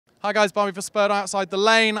Hi guys, Barmy for Spurred outside the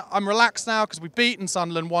lane. I'm relaxed now because we've beaten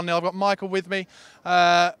Sunderland 1-0. I've got Michael with me.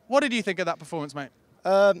 What did you think of that performance, mate?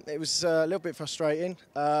 It was a little bit frustrating.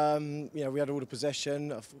 We had all the possession.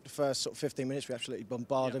 The first sort of 15 minutes, we absolutely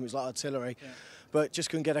bombarded them. It was like artillery. Yeah. But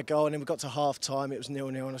just couldn't get a goal. And then we got to half-time, it was 0-0.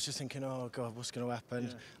 And I was just thinking, oh, God, what's going to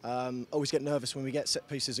happen? Yeah. Always get nervous when we get set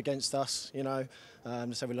pieces against us, you know.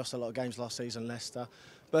 So we lost a lot of games last season, Leicester.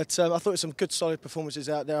 But I thought there were some good, solid performances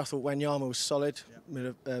out there. I thought Wanyama was solid,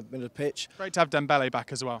 middle of the pitch. Great to have Dembele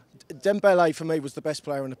back as well. Dembele, for me, was the best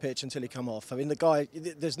player on the pitch until he come off. I mean, the guy,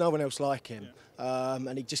 there's no one else like him. Yeah.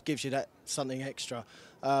 And he just gives you that something extra.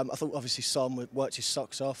 I thought, obviously, Son worked his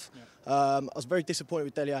socks off. Yeah. I was very disappointed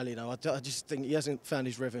with Dele Alli, though. I just think he hasn't found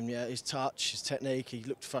his rhythm yet. His touch, his technique, he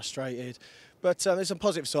looked frustrated. But there's some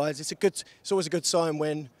positive sides. It's always a good sign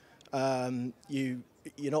when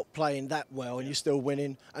you're not playing that well and you're still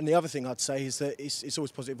winning. And the other thing I'd say is that it's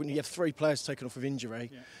always positive when you have 3 players taken off with injury.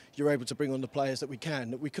 Yeah. You're able to bring on the players that we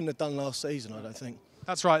couldn't have done last season, I don't think.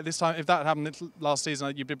 That's right. This time, if that happened last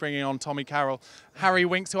season, you'd be bringing on Tommy Carroll, Harry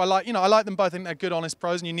Winks, who I like. I like them both. I think they're good, honest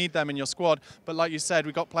pros, and you need them in your squad. But like you said,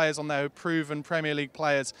 we've got players on there who are proven Premier League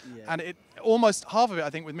players, and it almost half of it, I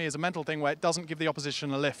think, with me is a mental thing where it doesn't give the opposition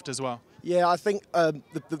a lift as well. Yeah, I think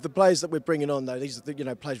the players that we're bringing on, though, these are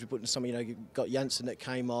the players we put in some. You've got Janssen that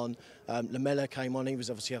came on, Lamela came on. He was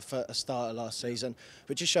obviously a starter last season,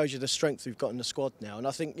 but it just shows you the strength we've got in the squad now. And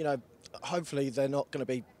I think hopefully they're not going to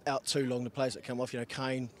be out too long, the players that come off.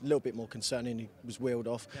 Kane, a little bit more concerning, he was wheeled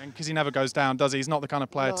off. Yeah, because he never goes down, does he? He's not the kind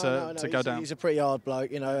of player to go down. He's a pretty hard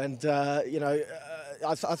bloke, and I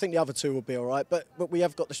think the other 2 will be all right. But we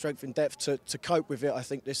have got the strength and depth to cope with it, I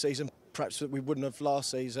think, this season, perhaps that we wouldn't have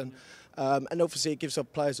last season. And obviously it gives our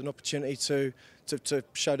players an opportunity to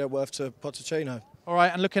show their worth to Pochettino. All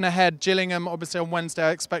right, and looking ahead, Gillingham, obviously on Wednesday,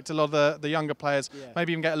 I expect a lot of the younger players,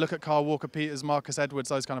 maybe even get a look at Kyle Walker-Peters, Marcus Edwards,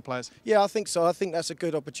 those kind of players. Yeah, I think so. I think that's a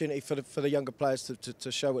good opportunity for the younger players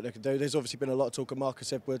to show what they can do. There's obviously been a lot of talk of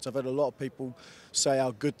Marcus Edwards. I've heard a lot of people say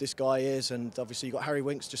how good this guy is, and obviously you've got Harry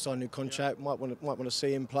Winks just signed a new contract. Might want to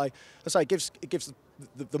see him play. I say it gives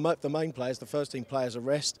the main players, the first team players, a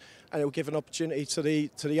rest, and it will give an opportunity to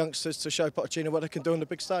the youngsters to show Pochettino what they can do on the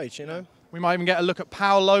big stage. We might even get a look at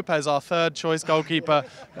Paul Lopez, our third choice goalkeeper.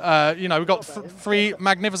 We've got 3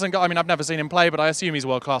 magnificent guys. I mean, I've never seen him play, but I assume he's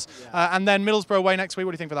world class. And then Middlesbrough away next week.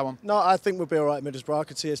 What do you think for that one? No, I think we'll be all right, Middlesbrough. I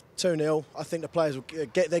could see us 2-0. I think the players will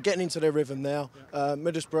they're getting into their rhythm now.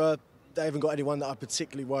 Middlesbrough, they haven't got anyone that I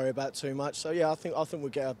particularly worry about too much. So yeah, I think we'll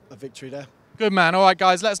get a victory there. Good man. All right,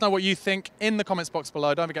 guys, let us know what you think in the comments box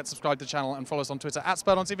below. Don't forget to subscribe to the channel and follow us on Twitter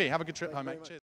 @SpurredOnTV. Have a good trip home, mate. Cheers.